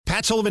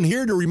Matt Sullivan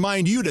here to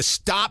remind you to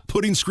stop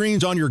putting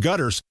screens on your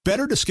gutters.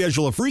 Better to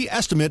schedule a free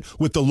estimate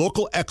with the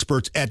local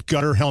experts at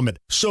Gutter Helmet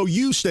so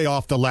you stay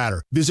off the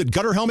ladder. Visit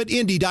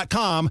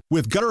GutterHelmetIndy.com.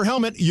 With Gutter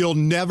Helmet, you'll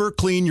never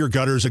clean your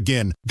gutters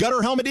again.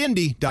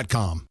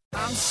 GutterHelmetIndy.com.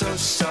 I'm so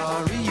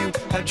sorry you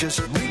have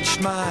just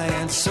reached my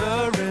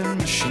answering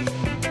machine.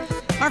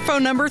 Our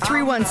phone number,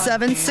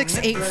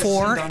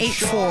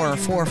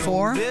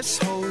 317-684-8444.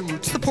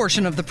 It's the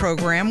portion of the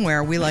program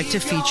where we like to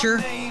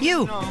feature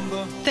you.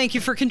 Thank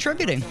you for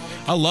contributing.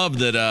 I love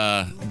that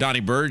Donnie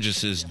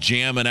Burgess is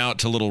jamming out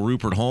to little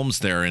Rupert Holmes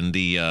there in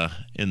the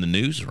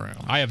newsroom.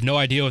 I have no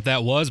idea what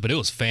that was, but it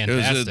was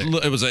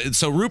fantastic.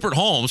 So Rupert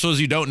Holmes, so as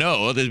you don't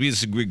know, this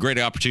is a great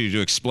opportunity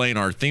to explain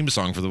our theme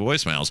song for the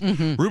voicemails.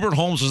 Mm-hmm. Rupert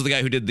Holmes was the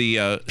guy who did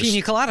the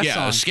Pina Colada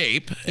song.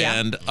 Escape. Yeah.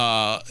 And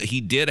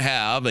he did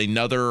have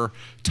another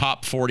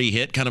top 40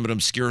 hit, kind of an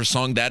obscure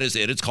song. That is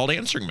it. It's called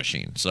Answering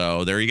Machine.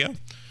 So there you go.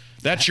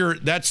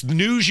 That's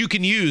news you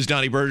can use,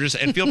 Donnie Burgess,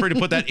 and feel free to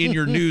put that in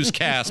your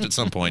newscast at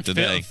some point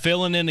today.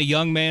 Filling in a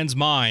young man's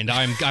mind.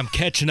 I'm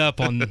catching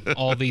up on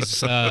all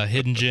these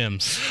hidden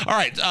gems. All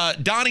right,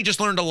 Donnie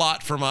just learned a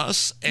lot from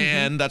us,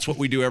 and that's what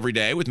we do every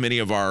day with many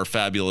of our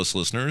fabulous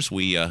listeners.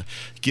 We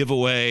give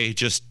away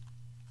just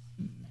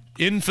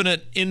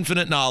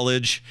infinite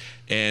knowledge,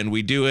 and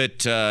we do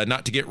it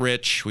not to get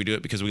rich. We do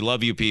it because we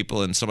love you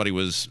people, and somebody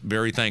was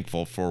very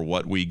thankful for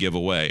what we give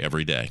away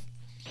every day.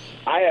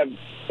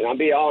 And I'll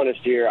be honest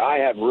here, I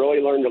have really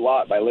learned a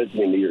lot by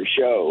listening to your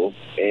show,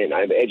 and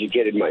I've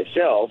educated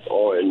myself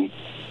on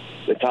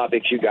the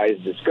topics you guys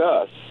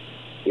discuss.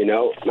 You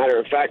know, matter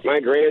of fact, my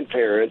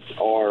grandparents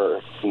are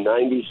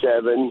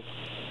 97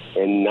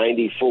 and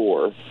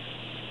 94,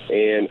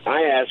 and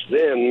I asked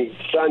them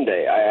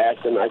Sunday, I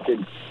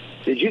said,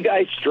 did you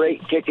guys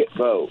straight ticket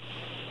vote?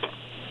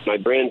 My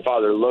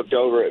grandfather looked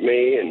over at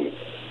me and,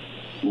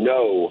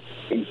 no,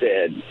 he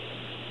said,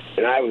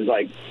 and I was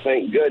like,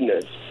 thank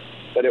goodness.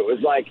 But it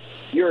was like,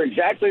 you're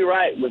exactly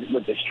right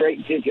with the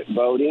straight ticket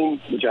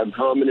voting, which I've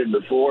commented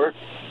before.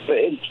 But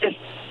it's just,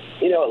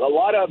 a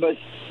lot of us,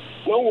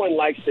 no one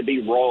likes to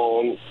be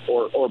wrong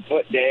or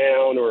put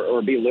down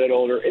or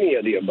belittled or any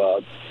of the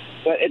above.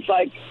 But it's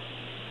like,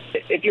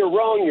 if you're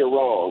wrong, you're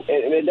wrong.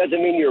 And it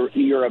doesn't mean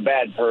you're a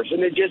bad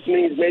person. It just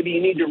means maybe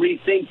you need to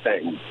rethink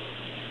things,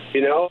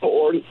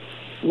 or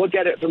look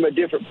at it from a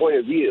different point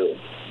of view.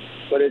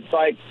 But it's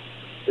like,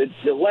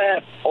 the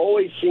left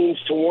always seems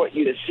to want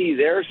you to see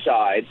their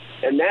side,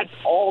 and that's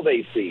all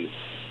they see.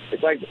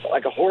 It's like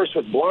a horse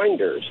with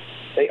blinders.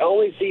 They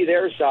only see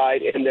their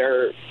side, and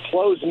they're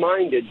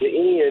closed-minded to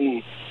any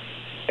and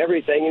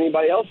everything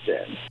anybody else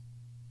says.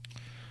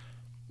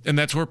 And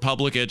that's where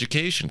public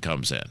education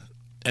comes in.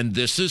 And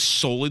this is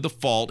solely the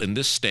fault in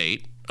this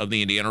state of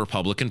the Indiana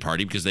Republican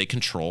Party because they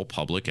control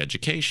public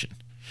education.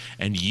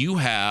 And you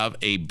have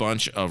a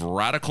bunch of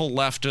radical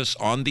leftists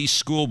on these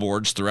school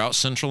boards throughout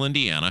central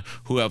Indiana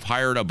who have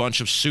hired a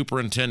bunch of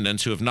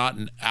superintendents who have not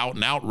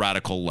out-and-out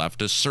radical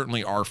leftists,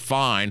 certainly are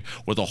fine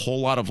with a whole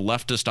lot of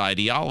leftist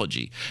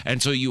ideology.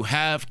 And so you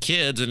have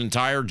kids, an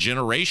entire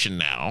generation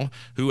now,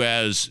 who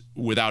has,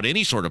 without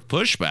any sort of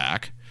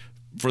pushback,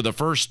 for the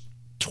first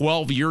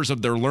 12 years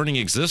of their learning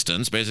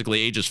existence,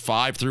 basically ages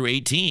 5 through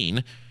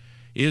 18,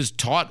 is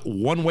taught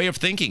one way of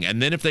thinking.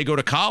 And then if they go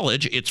to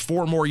college, it's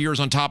 4 more years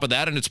on top of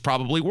that, and it's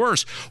probably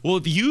worse. Well,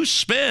 if you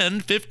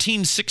spend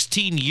 15,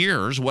 16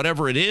 years,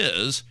 whatever it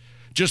is,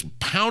 just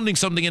pounding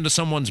something into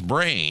someone's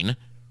brain,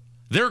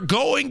 they're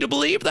going to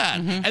believe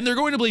that. Mm-hmm. And they're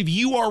going to believe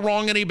you are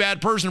wrong and a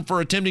bad person for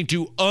attempting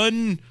to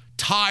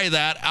untie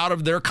that out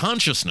of their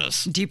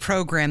consciousness.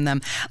 Deprogram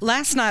them.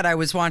 Last night I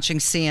was watching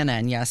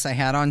CNN. Yes, I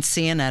had on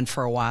CNN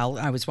for a while.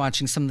 I was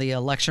watching some of the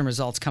election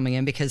results coming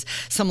in because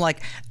some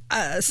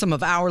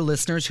of our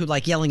listeners who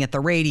like yelling at the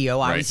radio,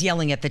 I was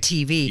yelling at the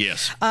TV.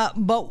 Yes.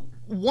 But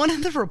one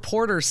of the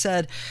reporters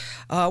said,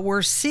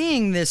 we're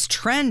seeing this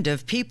trend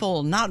of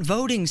people not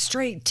voting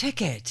straight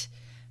ticket.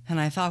 And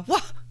I thought,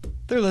 what?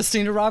 They're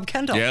listening to Rob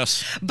Kendall.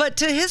 Yes. But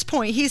to his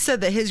point, he said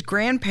that his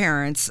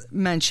grandparents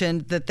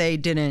mentioned that they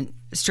didn't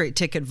straight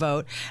ticket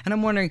vote. And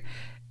I'm wondering,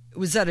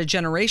 was that a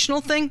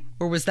generational thing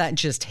or was that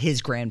just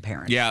his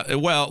grandparents? Yeah,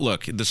 well,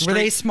 look. Were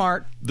they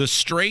smart? The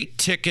straight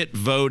ticket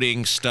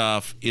voting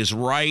stuff is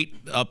right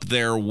up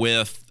there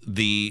with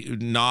the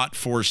not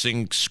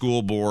forcing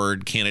school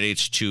board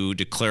candidates to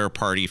declare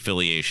party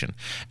affiliation.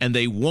 And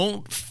they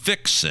won't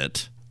fix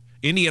it.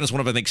 Indiana's one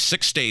of, I think,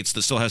 6 states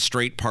that still has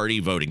straight party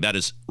voting. That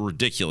is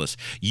ridiculous.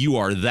 You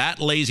are that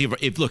lazy.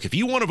 If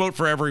you want to vote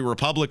for every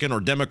Republican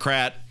or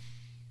Democrat,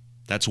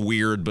 that's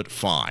weird, but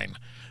fine.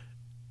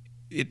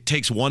 It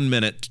takes 1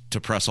 minute to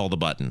press all the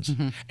buttons.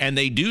 Mm-hmm. And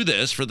they do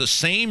this for the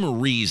same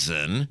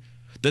reason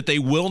that they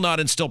will not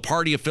instill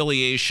party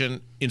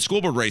affiliation in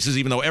school board races,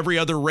 even though every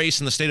other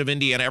race in the state of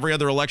Indiana, every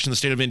other election in the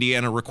state of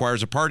Indiana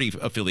requires a party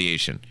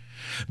affiliation.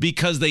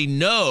 Because they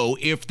know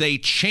if they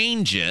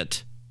change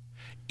it,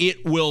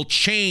 it will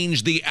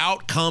change the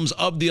outcomes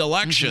of the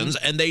elections,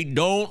 and they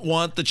don't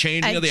want the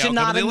changing of the outcome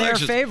of the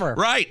elections. Not in their favor.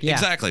 Right, yeah.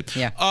 exactly.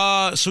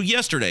 Yeah. So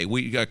yesterday,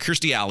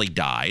 Kirstie Alley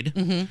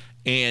died,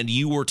 and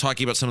you were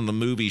talking about some of the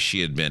movies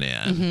she had been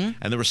in,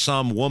 and there was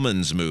some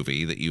woman's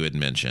movie that you had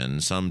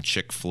mentioned, some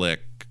chick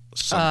flick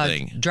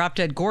something. Drop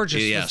Dead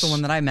Gorgeous was the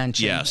one that I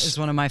mentioned. Yes. Is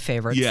one of my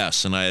favorites.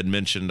 Yes, and I had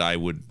mentioned I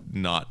would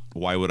not.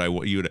 Why would I?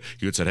 You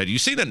had said, "Had you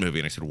seen that movie?"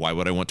 And I said, "Why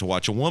would I want to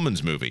watch a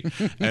woman's movie?"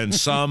 And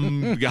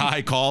some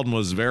guy called and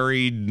was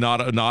very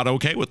not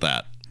okay with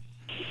that.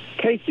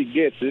 Casey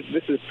gets it.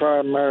 This is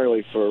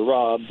primarily for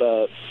Rob.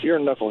 You're a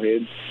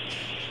knucklehead.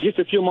 Just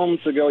a few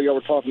moments ago, y'all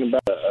were talking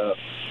about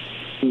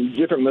some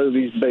different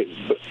movies that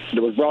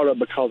was brought up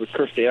because of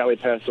Kirstie Alley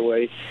passed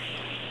away.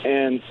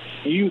 And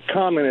you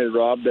commented,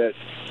 Rob,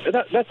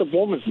 that's a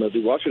woman's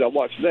movie. Why should I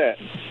watch that?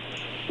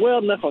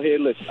 Well, knucklehead,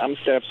 listen, I'm a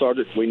staff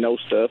sergeant. We know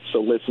stuff. So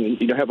listen,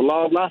 you have a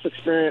lot of life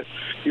experience.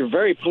 You're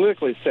very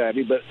politically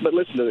savvy, but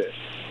listen to this.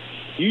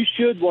 You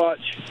should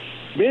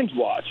binge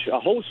watch a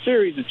whole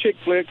series of chick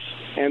flicks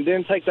and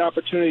then take the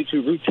opportunity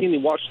to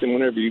routinely watch them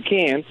whenever you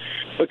can,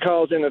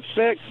 because in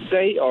effect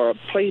they are a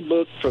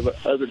playbook for the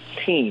other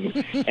team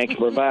and can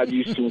provide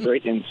you some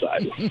great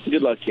insight.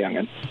 Good luck,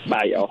 youngin'.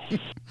 Bye, y'all.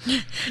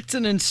 It's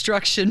an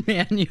instruction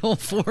manual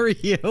for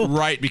you.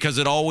 Right, because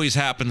it always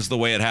happens the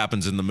way it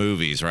happens in the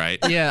movies, right?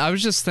 Yeah, I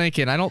was just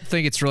thinking, I don't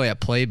think it's really a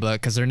playbook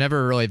because they're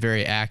never really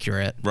very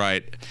accurate.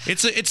 Right.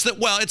 It's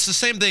the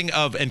same thing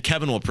of, and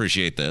Kevin will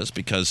appreciate this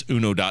because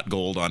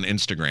Uno.gold on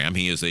Instagram,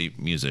 he is a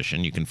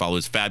musician. You can follow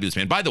his fabulous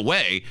band. By the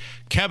way,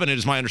 Kevin, it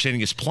is my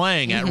understanding, is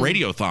playing at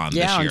Radiothon this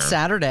year. Yeah, on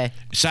Saturday.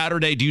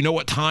 Saturday. Do you know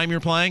what time you're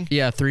playing?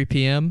 Yeah, 3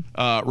 p.m.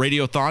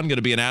 Radiothon, going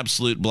to be an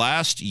absolute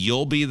blast.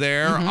 You'll be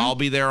there. I'll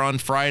be there on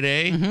Friday.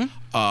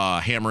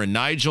 Hammer and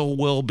Nigel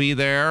will be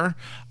there.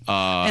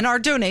 And our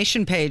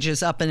donation page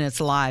is up and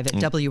it's live at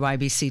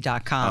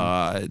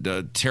WIBC.com.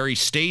 Terry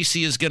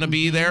Stacy is going to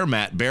be there.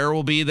 Matt Bear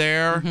will be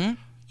there.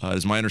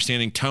 As my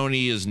understanding,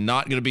 Tony is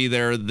not going to be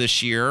there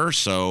this year,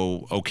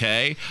 so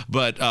okay.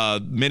 But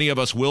many of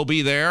us will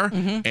be there,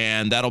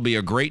 and that'll be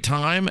a great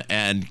time.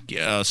 And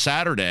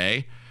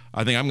Saturday,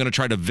 I think I'm going to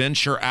try to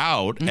venture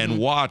out and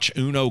watch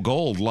Uno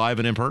Gold live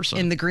and in person.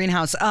 In the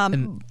greenhouse.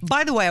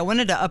 By the way, I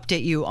wanted to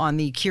update you on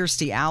the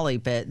Kirstie Alley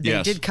bit.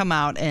 They did come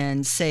out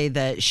and say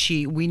that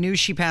we knew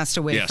she passed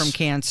away from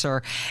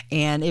cancer,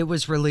 and it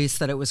was released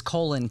that it was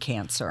colon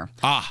cancer.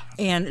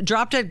 And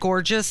Drop Dead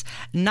Gorgeous,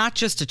 not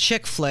just a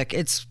chick flick,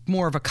 it's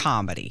more of a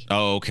comedy.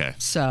 Oh, okay.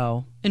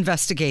 So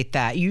investigate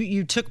that.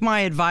 You took my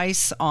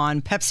advice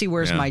on Pepsi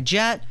Where's My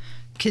Jet.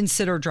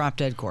 Consider Drop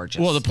Dead Gorgeous.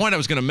 Well, the point I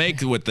was going to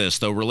make with this,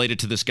 though, related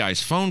to this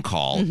guy's phone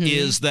call,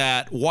 is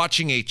that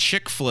watching a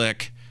chick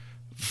flick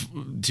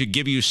to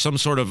give you some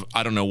sort of,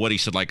 I don't know what he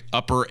said, like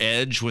upper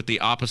edge with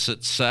the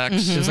opposite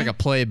sex. It's like a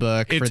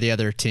playbook for the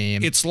other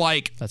team. It's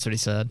like, that's what he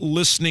said,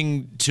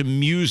 listening to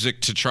music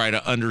to try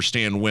to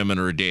understand women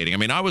who are dating. I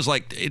mean, I was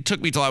like, it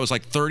took me till I was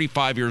like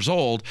 35 years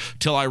old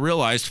till I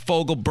realized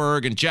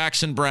Fogelberg and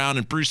Jackson Browne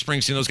and Bruce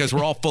Springsteen, those guys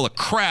were all full of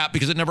crap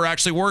because it never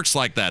actually works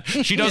like that.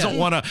 She doesn't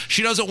want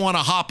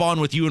to hop on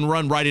with you and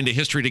run right into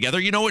history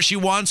together. You know what she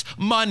wants?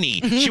 Money.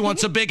 She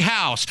wants a big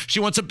house. She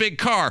wants a big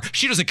car.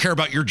 She doesn't care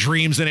about your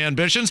dreams and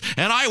ambitions.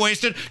 And I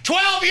wasted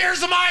 12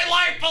 years of my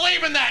life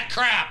believing that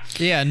crap.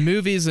 Yeah, in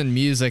movies and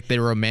music, they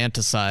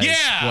romanticize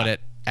what it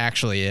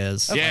actually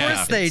is. Of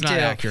course they do. Not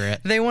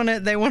accurate. They want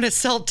to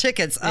sell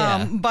tickets.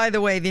 By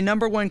the way, the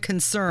number one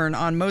concern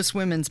on most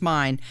women's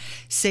mind,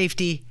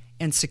 safety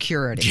and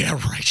security. Yeah,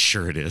 right.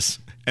 Sure it is.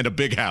 And a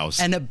big house.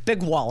 And a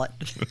big wallet.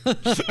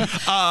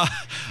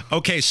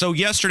 Okay, so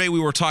yesterday we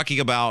were talking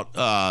about,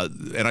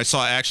 and I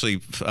saw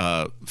actually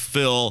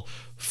Phil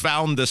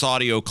found this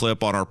audio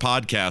clip on our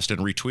podcast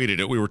and retweeted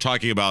it. We were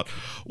talking about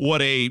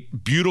what a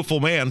beautiful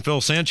man Phil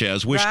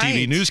Sanchez, Wish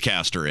TV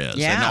newscaster, is,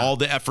 and all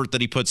the effort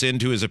that he puts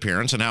into his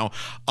appearance, and how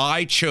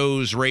I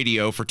chose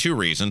radio for two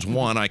reasons.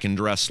 One, I can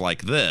dress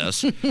like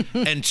this,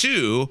 and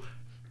two,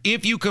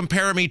 if you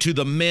compare me to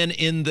the men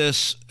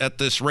at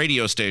this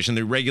radio station,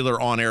 the regular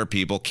on-air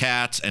people,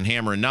 Katz and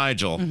Hammer and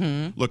Nigel,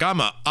 look, I'm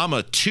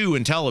a 2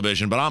 in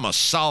television, but I'm a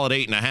solid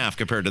 8.5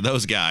 compared to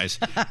those guys.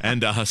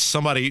 And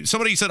somebody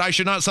said I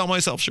should not sell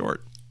myself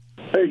short.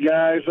 Hey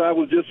guys, I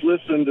was just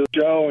listening to the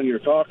show, and you're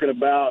talking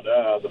about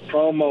the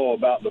promo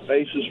about the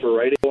basis for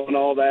radio and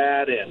all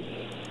that, and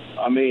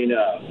I mean,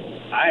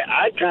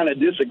 I kind of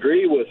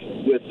disagree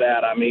with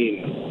that. I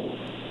mean,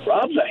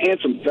 Rob's a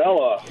handsome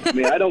fella. I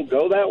mean, I don't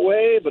go that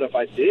way, but if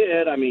I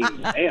did, I mean,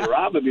 man,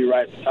 Rob would be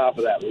right at the top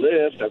of that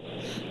list. I've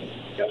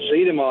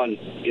seen him on,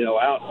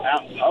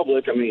 out in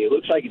public. I mean, he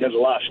looks like he does a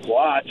lot of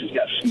squats. He's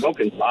got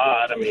smoking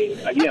pot. I mean,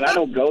 again, I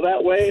don't go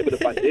that way, but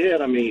if I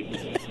did, I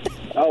mean,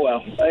 oh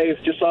well. Hey,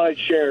 just thought I'd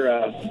share.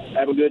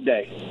 Have a good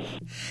day.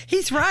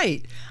 He's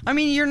right. I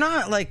mean, you're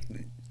not like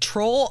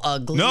troll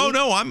ugly.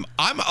 No, I'm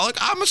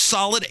a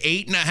solid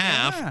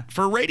 8.5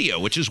 for radio,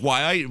 which is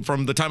why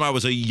from the time I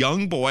was a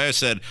young boy, I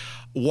said,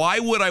 why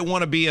would I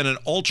want to be in an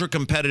ultra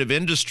competitive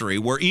industry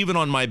where even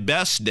on my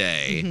best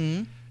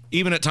day,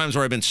 even at times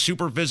where I've been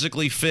super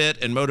physically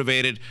fit and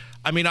motivated,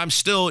 I mean, I'm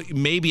still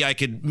maybe I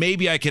could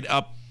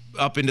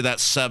up into that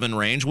 7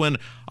 range when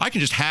I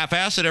can just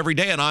half-ass it every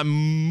day, and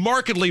I'm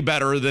markedly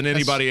better than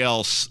anybody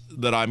else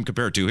that I'm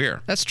compared to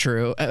here. That's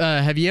true.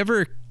 Have you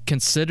ever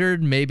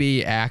considered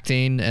maybe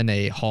acting in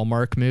a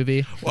Hallmark movie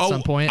at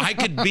some point? I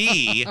could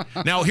be.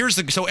 Now,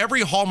 so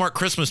every Hallmark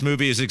Christmas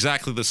movie is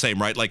exactly the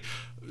same, right? Like,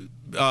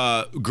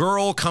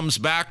 girl comes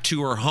back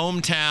to her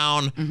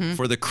hometown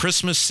for the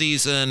Christmas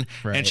season,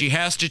 and she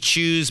has to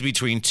choose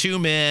between 2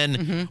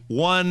 men,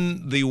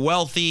 one, the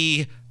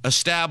wealthy,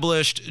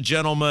 established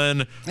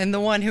gentleman, and the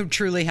one who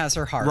truly has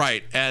her heart.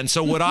 Right. And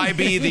so would I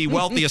be the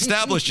wealthy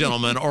established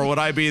gentleman, or would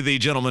I be the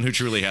gentleman who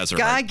truly has her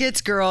heart? Guy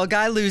gets girl,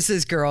 guy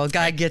loses girl,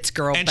 guy gets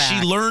girl and back.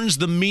 she learns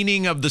the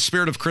meaning of the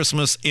spirit of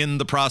Christmas in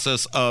the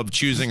process of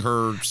choosing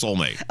her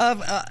soulmate.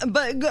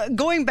 But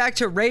going back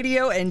to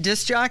radio and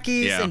disc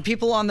jockeys and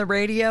people on the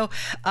radio,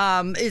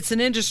 it's an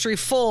industry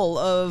full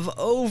of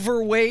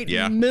overweight,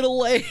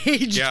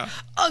 middle-aged,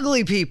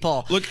 ugly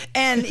people. Look,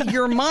 and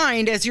your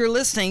mind, as you're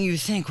listening, you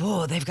think,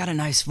 "Whoa, they've got a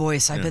nice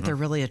voice. I bet they're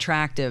really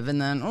attractive."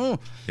 And then,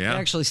 you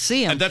actually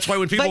see them. And that's why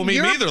when people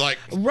meet me, they're like,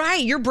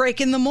 "Right, you're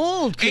breaking the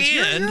mold because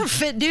you're a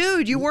fit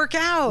dude. You work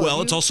out."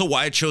 Well, it's also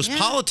why I chose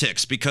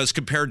politics, because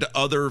compared to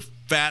other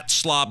fat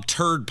slob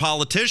turd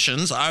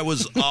politicians, I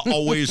was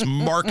always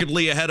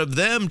markedly ahead of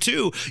them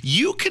too.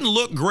 You can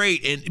look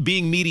great in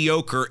being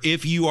mediocre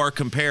if you are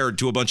compared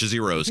to a bunch of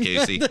zeros,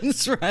 Casey.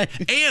 That's right.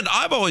 And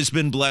I've always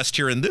been blessed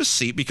here in this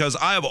seat because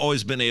I have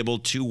always been able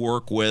to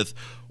work with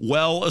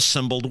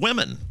well-assembled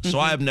women. So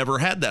I have never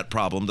had that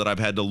problem that I've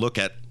had to look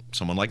at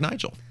someone like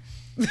Nigel.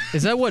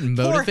 Is that what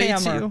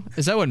motivates you?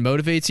 Is that what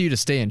motivates you to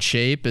stay in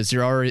shape? Is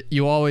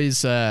you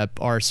always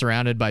are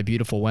surrounded by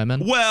beautiful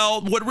women?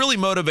 Well, what really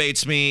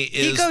motivates me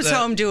is he goes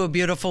home to a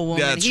beautiful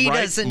woman. That's he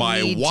right. doesn't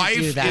My need wife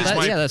to do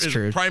that. is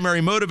my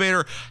primary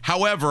motivator.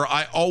 However,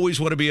 I always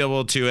want to be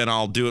able to, and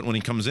I'll do it when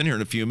he comes in here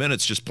in a few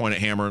minutes, just point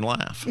at Hammer and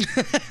laugh.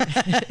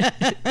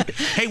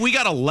 Hey, we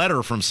got a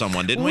letter from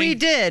someone, didn't we? We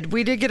did.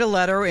 We did get a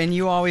letter, and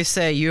you always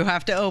say you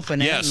have to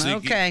open it. Yes.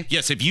 Okay.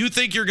 Yes, if you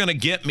think you're going to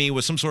get me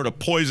with some sort of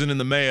poison in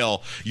the mail,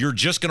 you're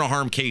just going to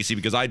harm Casey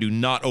because I do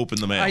not open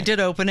the mail. I did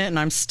open it, and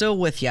I'm still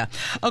with you.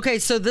 Okay,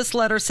 so this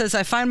letter says,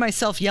 I find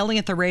myself yelling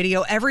at the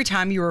radio every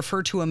time you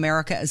refer to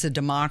America as a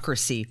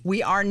democracy.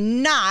 We are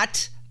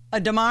not a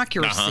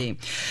democracy.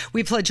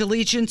 We pledge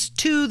allegiance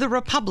to the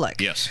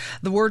republic. Yes.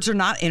 The words are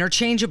not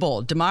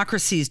interchangeable.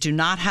 Democracies do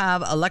not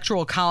have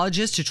electoral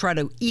colleges to try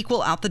to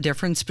equal out the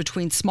difference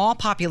between small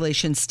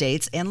population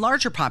states and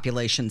larger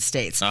population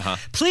states.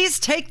 Please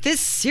take this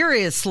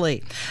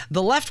seriously.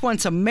 The left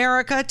wants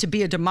America to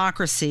be a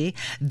democracy.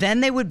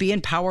 Then they would be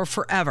in power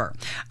forever.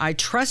 I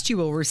trust you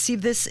will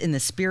receive this in the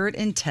spirit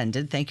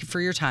intended. Thank you for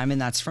your time. And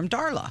that's from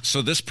Darla.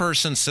 So this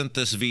person sent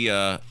this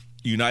via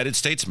United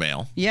States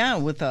mail. Yeah,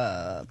 with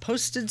a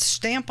postage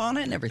stamp on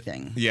it and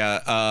everything.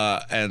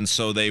 Yeah, and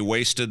so they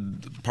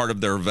wasted part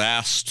of their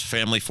vast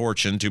family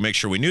fortune to make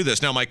sure we knew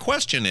this. Now, my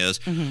question is,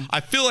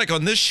 I feel like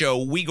on this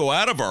show, we go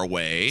out of our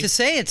way to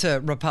say it's a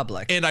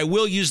republic. And I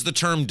will use the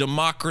term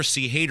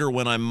democracy hater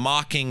when I'm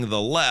mocking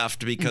the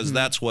left, because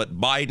that's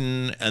what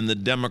Biden and the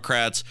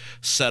Democrats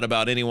said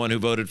about anyone who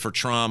voted for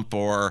Trump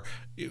or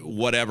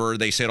whatever.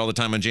 They say it all the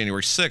time on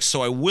January 6th.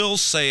 So I will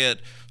say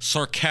it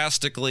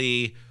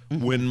sarcastically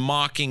when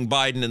mocking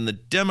Biden and the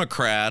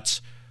Democrats,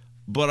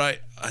 but I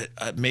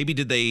maybe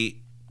did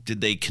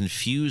they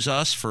confuse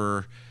us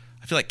for?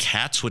 I feel like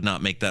Katz would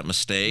not make that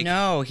mistake.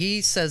 No, he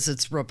says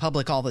it's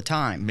Republic all the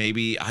time.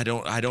 Maybe I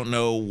don't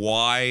know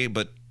why,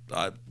 but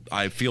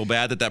I feel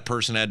bad that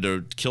person had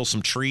to kill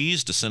some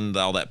trees to send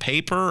all that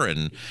paper.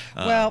 And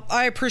well,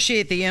 I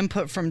appreciate the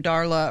input from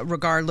Darla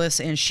regardless,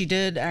 and she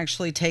did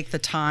actually take the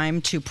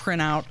time to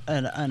print out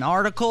an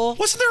article.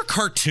 Wasn't there a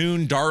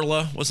cartoon,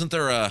 Darla? Wasn't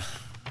there a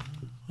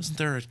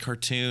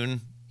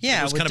cartoon? Yeah,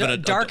 it was with kind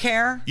of dark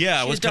hair.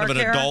 Yeah, it was kind of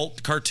an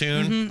adult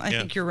cartoon. I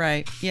think you're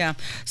right. Yeah.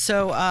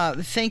 So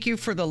thank you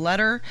for the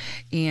letter,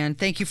 and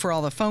thank you for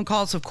all the phone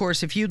calls. Of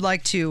course, if you'd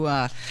like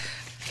to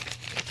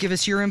give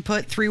us your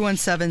input,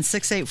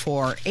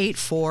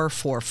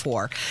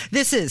 317-684-8444.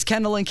 This is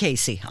Kendall and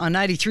Casey on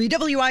 93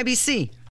 WIBC.